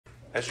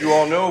As you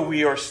all know,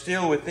 we are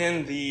still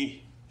within the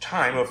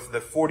time of the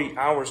 40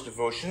 hours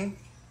devotion,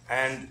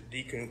 and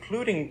the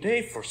concluding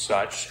day for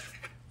such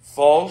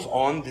falls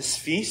on this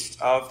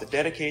feast of the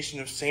dedication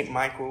of St.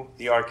 Michael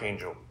the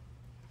Archangel.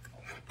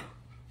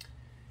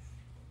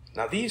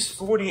 Now, these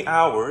 40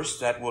 hours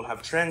that will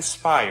have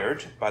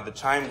transpired by the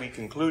time we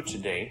conclude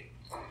today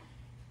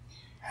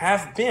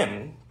have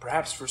been,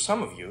 perhaps for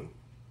some of you,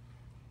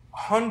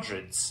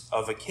 hundreds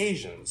of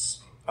occasions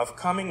of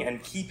coming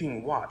and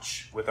keeping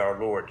watch with our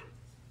Lord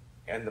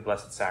and the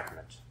Blessed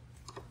Sacrament.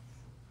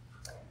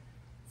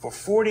 For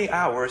 40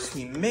 hours,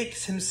 he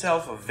makes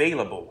himself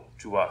available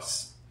to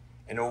us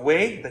in a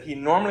way that he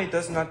normally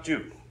does not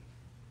do.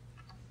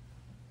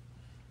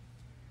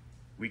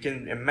 We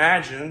can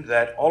imagine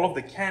that all of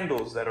the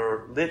candles that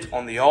are lit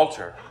on the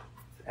altar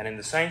and in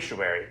the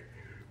sanctuary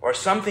are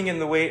something in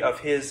the way of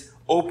his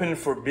open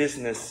for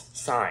business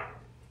sign.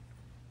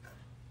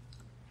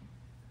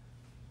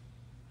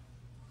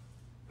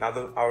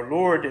 Now, our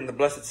Lord in the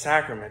Blessed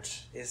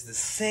Sacrament is the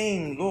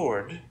same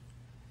Lord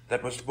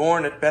that was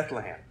born at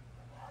Bethlehem.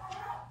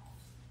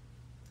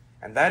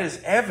 And that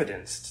is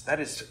evidenced, that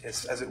is,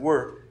 as it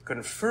were,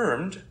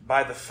 confirmed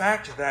by the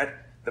fact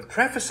that the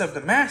preface of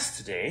the Mass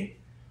today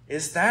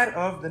is that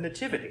of the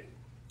Nativity.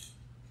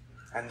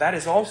 And that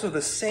is also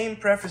the same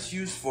preface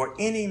used for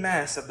any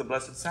Mass of the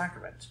Blessed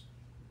Sacrament.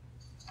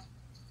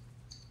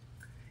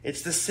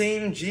 It's the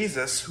same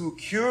Jesus who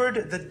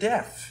cured the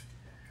deaf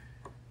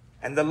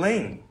and the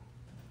lame,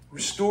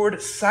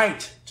 restored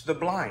sight to the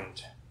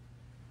blind,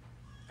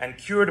 and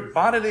cured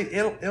bodily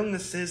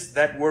illnesses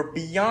that were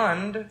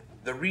beyond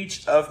the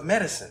reach of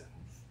medicine.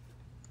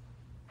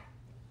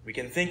 We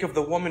can think of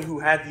the woman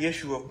who had the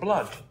issue of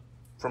blood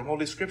from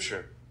Holy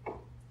Scripture.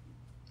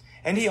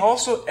 And he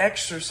also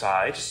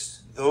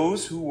exorcised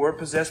those who were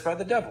possessed by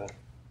the devil.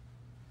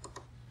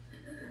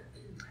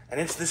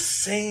 And it's the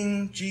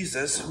same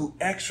Jesus who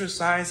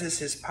exercises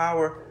his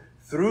power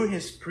through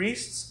his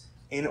priests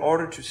in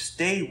order to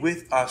stay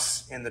with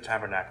us in the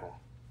tabernacle.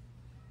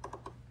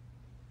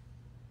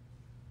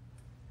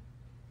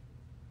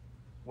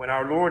 When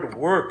our Lord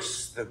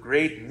works the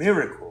great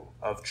miracle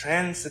of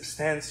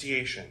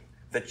transubstantiation,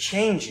 the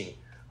changing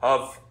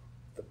of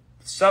the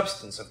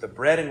substance of the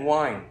bread and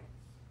wine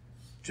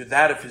to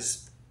that of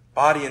his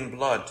body and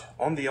blood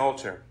on the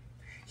altar,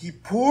 he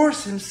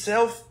pours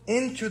himself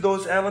into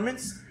those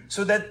elements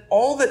so that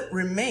all that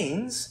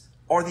remains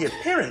are the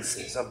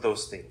appearances of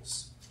those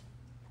things.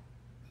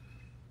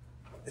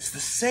 It's the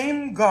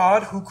same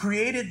God who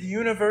created the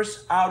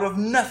universe out of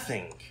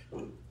nothing.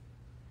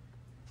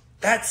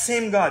 That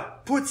same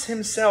God puts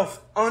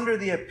himself under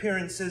the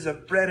appearances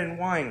of bread and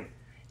wine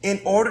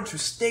in order to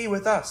stay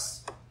with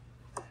us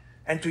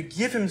and to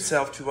give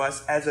himself to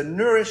us as a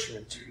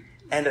nourishment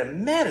and a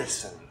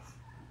medicine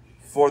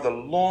for the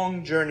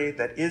long journey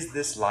that is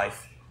this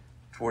life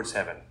towards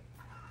heaven.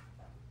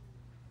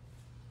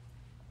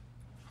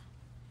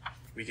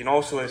 We can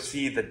also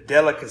see the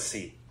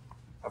delicacy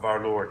of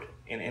our Lord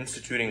in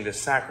instituting this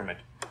sacrament.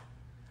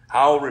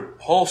 How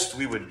repulsed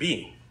we would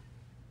be,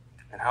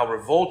 and how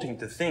revolting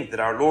to think that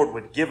our Lord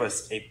would give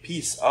us a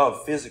piece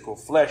of physical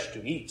flesh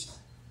to eat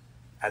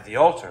at the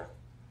altar.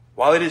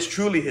 While it is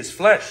truly his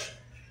flesh,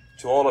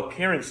 to all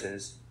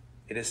appearances,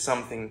 it is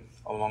something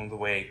along the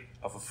way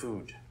of a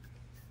food.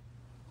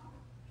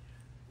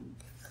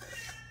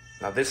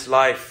 Now, this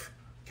life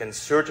can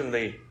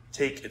certainly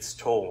take its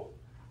toll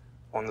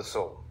on the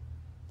soul.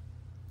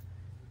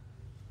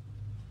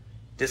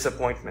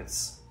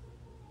 Disappointments,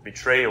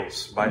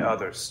 betrayals by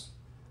others,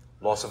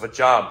 loss of a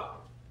job,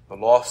 the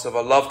loss of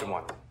a loved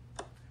one,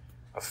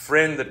 a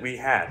friend that we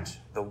had,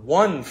 the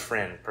one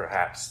friend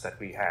perhaps that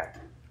we had,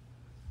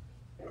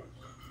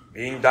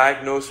 being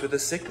diagnosed with a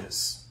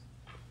sickness,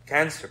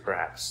 cancer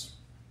perhaps,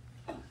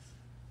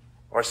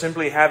 or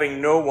simply having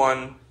no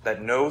one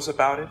that knows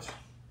about it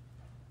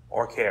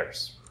or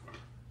cares.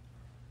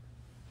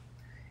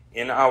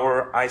 In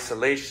our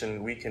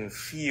isolation, we can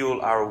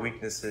feel our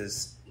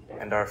weaknesses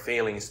and our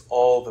failings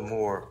all the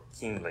more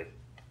keenly.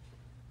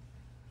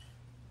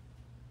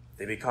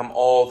 They become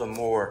all the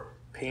more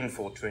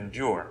painful to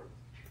endure.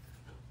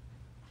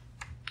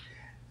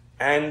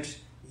 And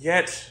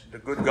yet, the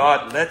good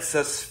God lets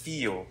us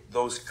feel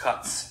those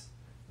cuts,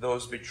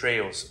 those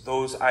betrayals,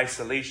 those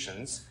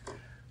isolations,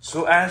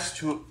 so as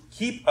to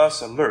keep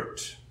us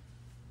alert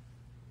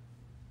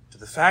to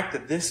the fact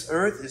that this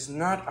earth is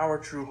not our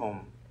true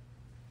home,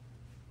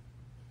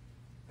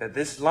 that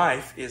this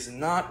life is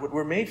not what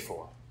we're made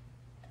for.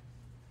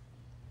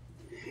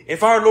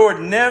 If our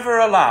Lord never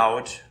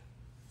allowed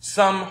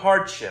some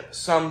hardship,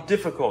 some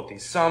difficulty,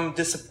 some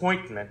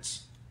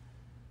disappointment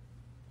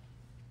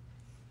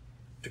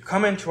to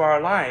come into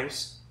our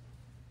lives,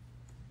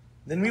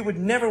 then we would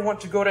never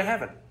want to go to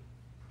heaven.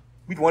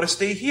 We'd want to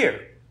stay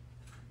here.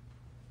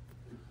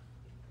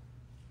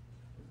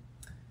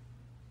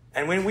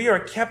 And when we are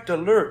kept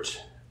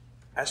alert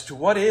as to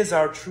what is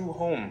our true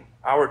home,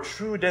 our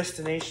true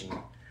destination,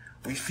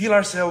 we feel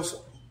ourselves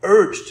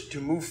urged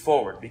to move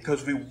forward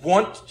because we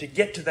want to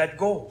get to that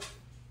goal.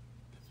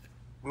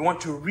 We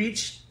want to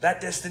reach that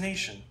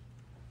destination.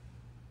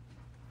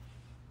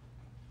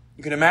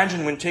 You can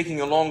imagine when taking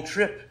a long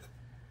trip.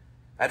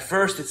 At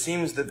first, it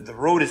seems that the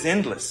road is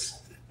endless,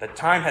 that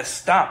time has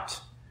stopped.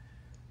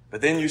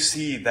 But then you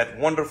see that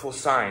wonderful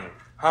sign,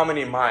 how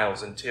many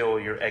miles until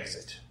your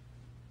exit?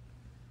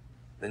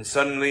 Then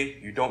suddenly,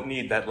 you don't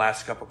need that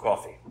last cup of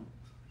coffee.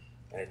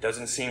 And it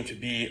doesn't seem to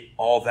be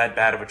all that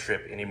bad of a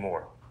trip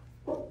anymore.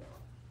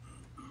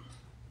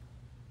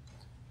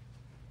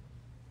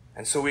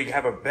 And so we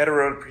have a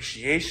better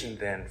appreciation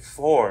then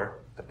for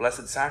the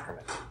Blessed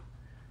Sacrament.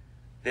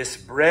 This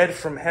bread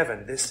from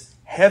heaven, this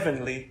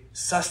heavenly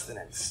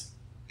sustenance.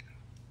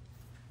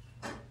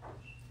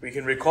 We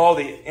can recall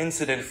the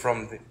incident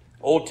from the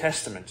Old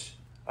Testament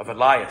of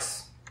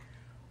Elias,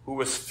 who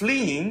was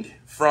fleeing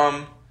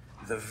from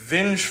the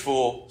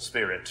vengeful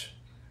spirit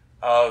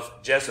of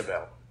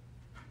Jezebel,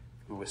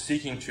 who was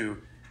seeking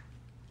to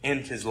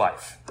end his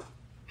life.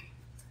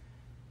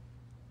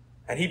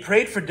 And he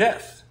prayed for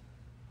death.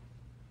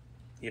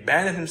 He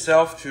abandoned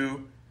himself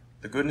to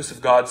the goodness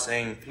of God,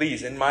 saying,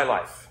 "Please, end my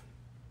life."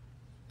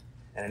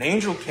 And an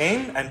angel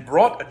came and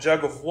brought a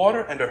jug of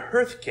water and a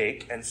hearth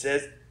cake and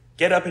said,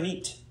 "Get up and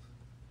eat."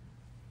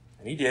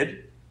 And he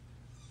did.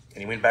 And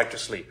he went back to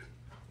sleep.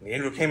 And the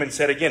angel came and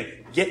said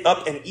again, "Get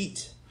up and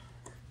eat.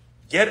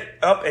 Get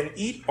up and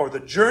eat, or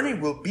the journey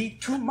will be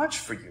too much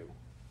for you."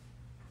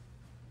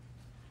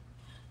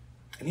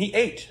 And he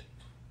ate,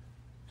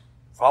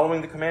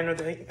 following the command of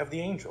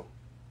the angel.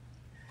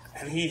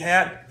 And he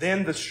had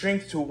then the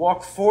strength to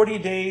walk 40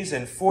 days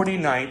and 40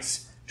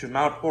 nights to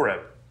Mount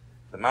Horeb,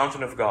 the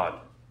mountain of God,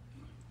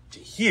 to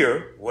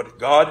hear what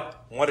God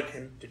wanted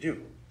him to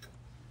do.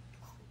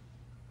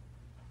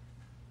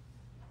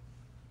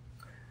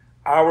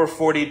 Our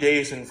 40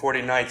 days and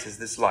 40 nights is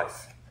this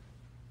life.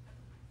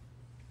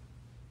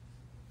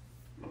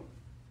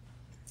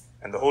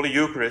 And the Holy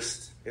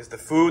Eucharist is the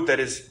food that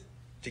is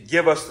to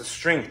give us the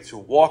strength to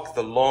walk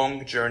the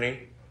long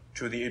journey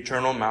to the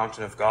eternal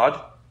mountain of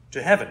God,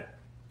 to heaven.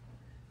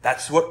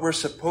 That's what we're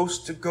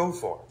supposed to go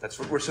for. That's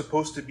what we're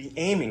supposed to be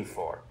aiming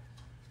for.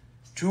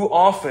 Too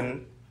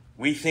often,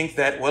 we think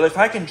that, well, if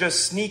I can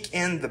just sneak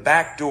in the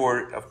back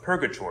door of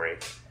purgatory,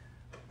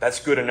 that's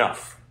good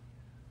enough.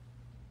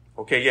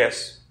 Okay,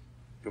 yes,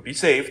 you'll be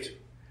saved,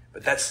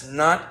 but that's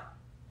not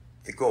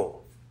the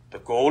goal. The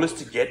goal is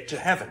to get to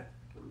heaven.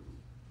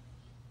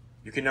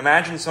 You can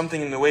imagine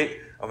something in the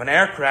way of an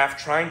aircraft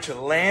trying to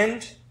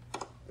land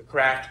the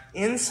craft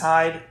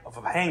inside of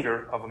a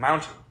hangar of a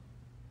mountain.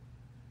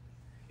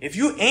 If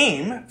you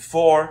aim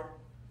for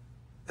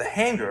the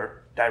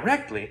hangar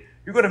directly,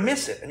 you're going to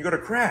miss it and you're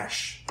going to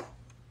crash.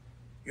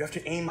 You have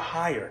to aim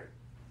higher.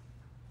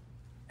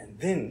 And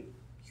then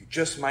you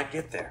just might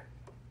get there.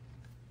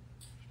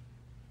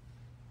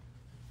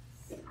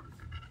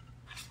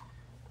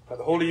 But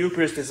the Holy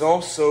Eucharist is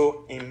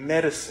also a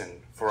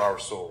medicine for our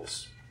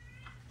souls.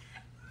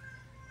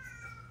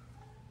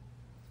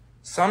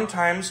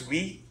 Sometimes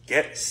we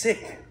get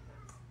sick.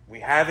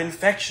 We have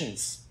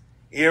infections.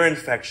 Ear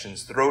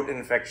infections, throat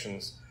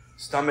infections,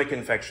 stomach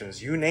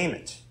infections, you name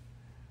it.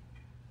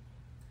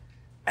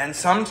 And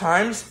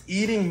sometimes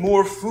eating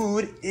more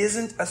food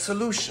isn't a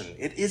solution.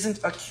 It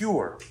isn't a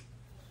cure.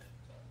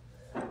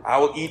 I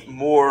will eat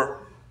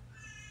more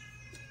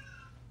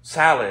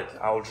salad.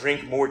 I will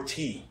drink more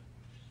tea.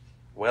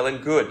 Well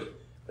and good.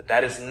 But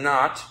that is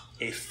not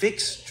a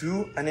fix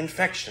to an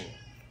infection.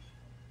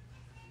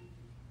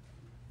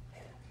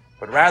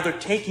 But rather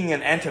taking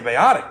an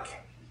antibiotic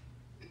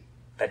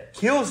that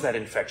kills that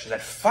infection,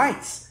 that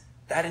fights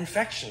that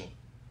infection.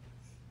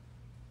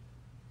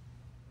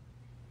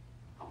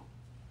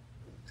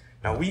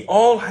 Now, we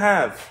all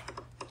have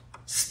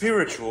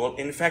spiritual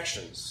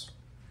infections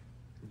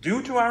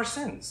due to our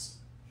sins.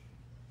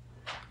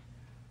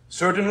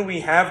 Certainly,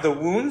 we have the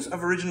wounds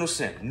of original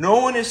sin. No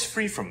one is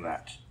free from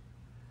that.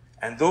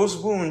 And those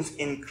wounds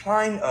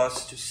incline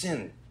us to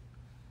sin.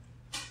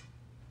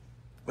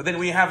 But then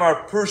we have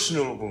our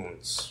personal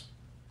wounds.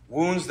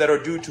 Wounds that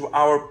are due to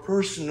our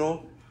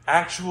personal,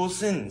 actual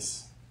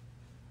sins.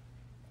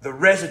 The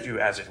residue,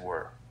 as it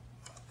were.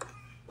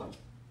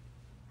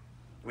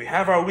 We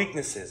have our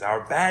weaknesses, our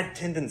bad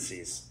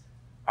tendencies,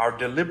 our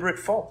deliberate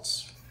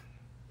faults.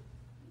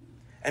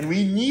 And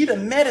we need a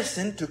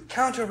medicine to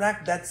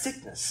counteract that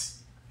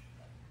sickness.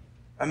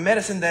 A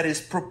medicine that is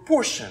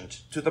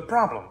proportioned to the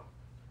problem.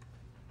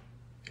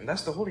 And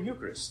that's the Holy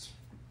Eucharist.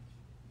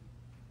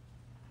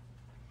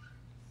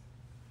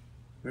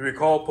 We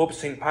recall Pope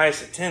St.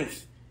 Pius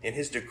X in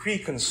his decree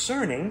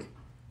concerning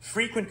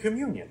frequent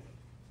communion.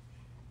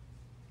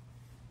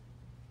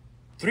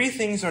 3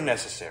 things are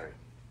necessary.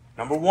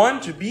 Number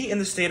 1, to be in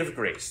the state of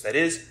grace. That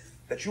is,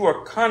 that you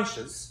are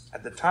conscious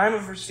at the time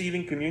of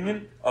receiving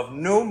communion of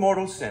no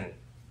mortal sin.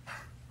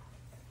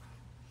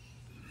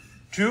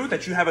 2,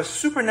 that you have a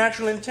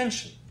supernatural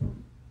intention.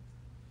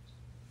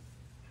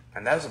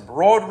 And that's a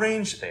broad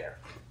range there.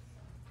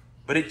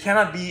 But it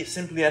cannot be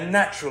simply a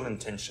natural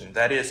intention.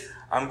 That is,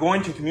 I'm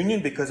going to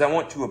communion because I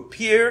want to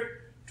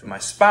appear to my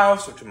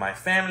spouse or to my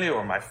family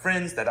or my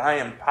friends that I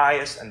am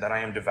pious and that I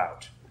am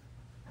devout.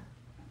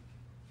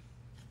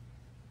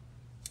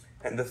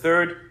 And the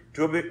third,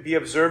 to be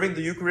observing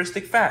the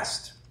Eucharistic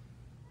fast.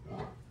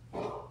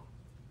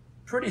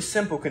 Pretty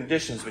simple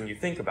conditions when you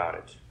think about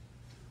it.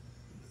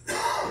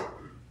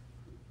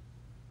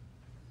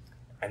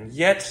 And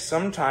yet,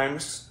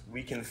 sometimes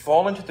we can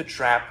fall into the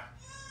trap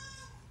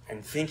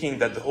and thinking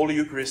that the Holy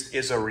Eucharist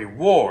is a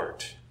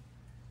reward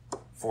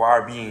for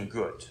our being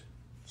good.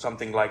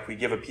 Something like we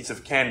give a piece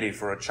of candy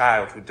for a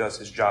child who does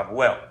his job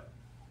well.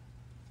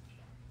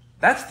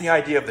 That's the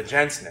idea of the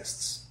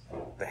Jansenists,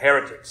 the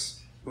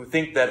heretics, who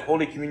think that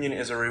Holy Communion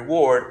is a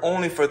reward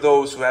only for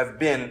those who have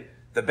been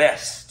the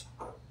best.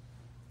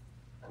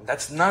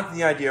 That's not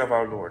the idea of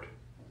our Lord.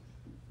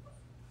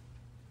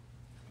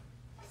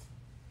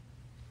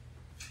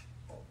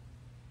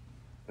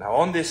 Now,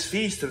 on this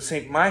feast of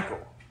St.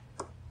 Michael,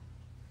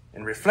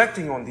 in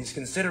reflecting on these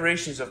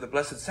considerations of the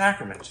Blessed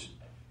Sacrament,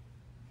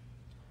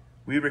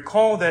 we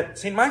recall that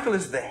St. Michael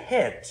is the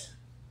head,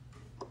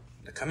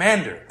 the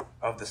commander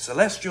of the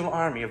celestial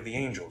army of the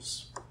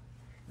angels,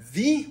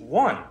 the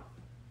one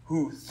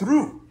who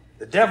threw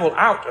the devil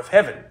out of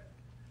heaven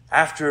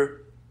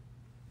after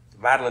the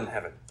battle in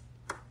heaven.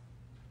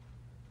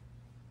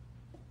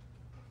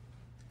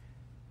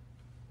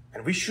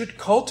 And we should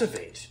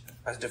cultivate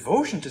a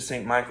devotion to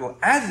St. Michael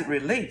as it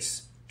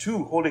relates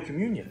to Holy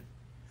Communion.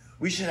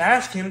 We should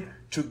ask him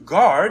to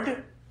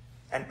guard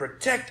and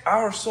protect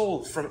our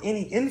soul from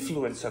any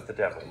influence of the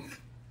devil.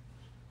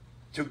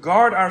 To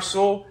guard our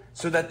soul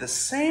so that the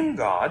same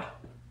God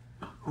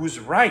whose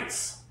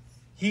rights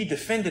he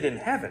defended in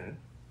heaven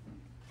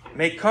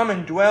may come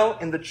and dwell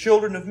in the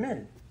children of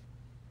men,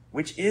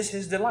 which is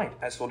his delight,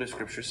 as Holy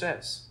Scripture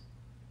says.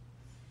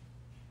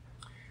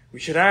 We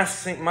should ask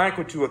St.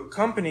 Michael to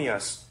accompany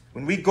us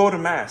when we go to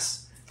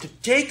Mass, to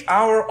take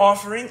our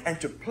offering and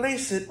to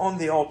place it on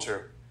the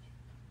altar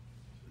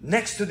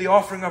next to the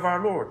offering of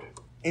our Lord,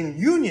 in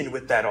union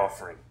with that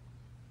offering,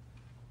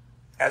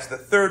 as the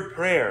third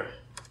prayer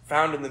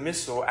found in the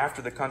Missal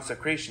after the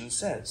consecration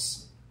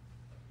says.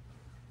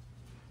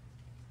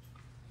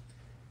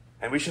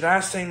 And we should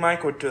ask St.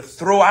 Michael to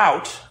throw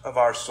out of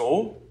our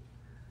soul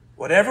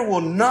whatever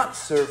will not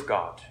serve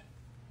God,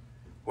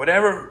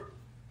 whatever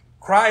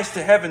cries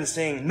to heaven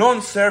saying, non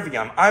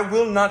serviam, I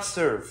will not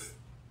serve.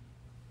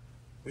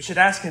 We should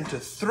ask him to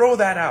throw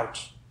that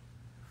out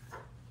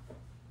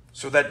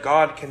so that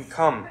God can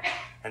come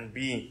and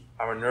be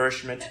our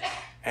nourishment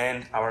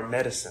and our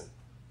medicine,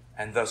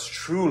 and thus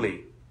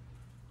truly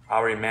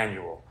our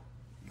Emmanuel,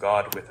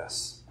 God with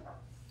us.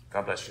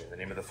 God bless you. In the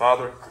name of the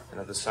Father, and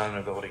of the Son, and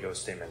of the Holy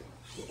Ghost. Amen.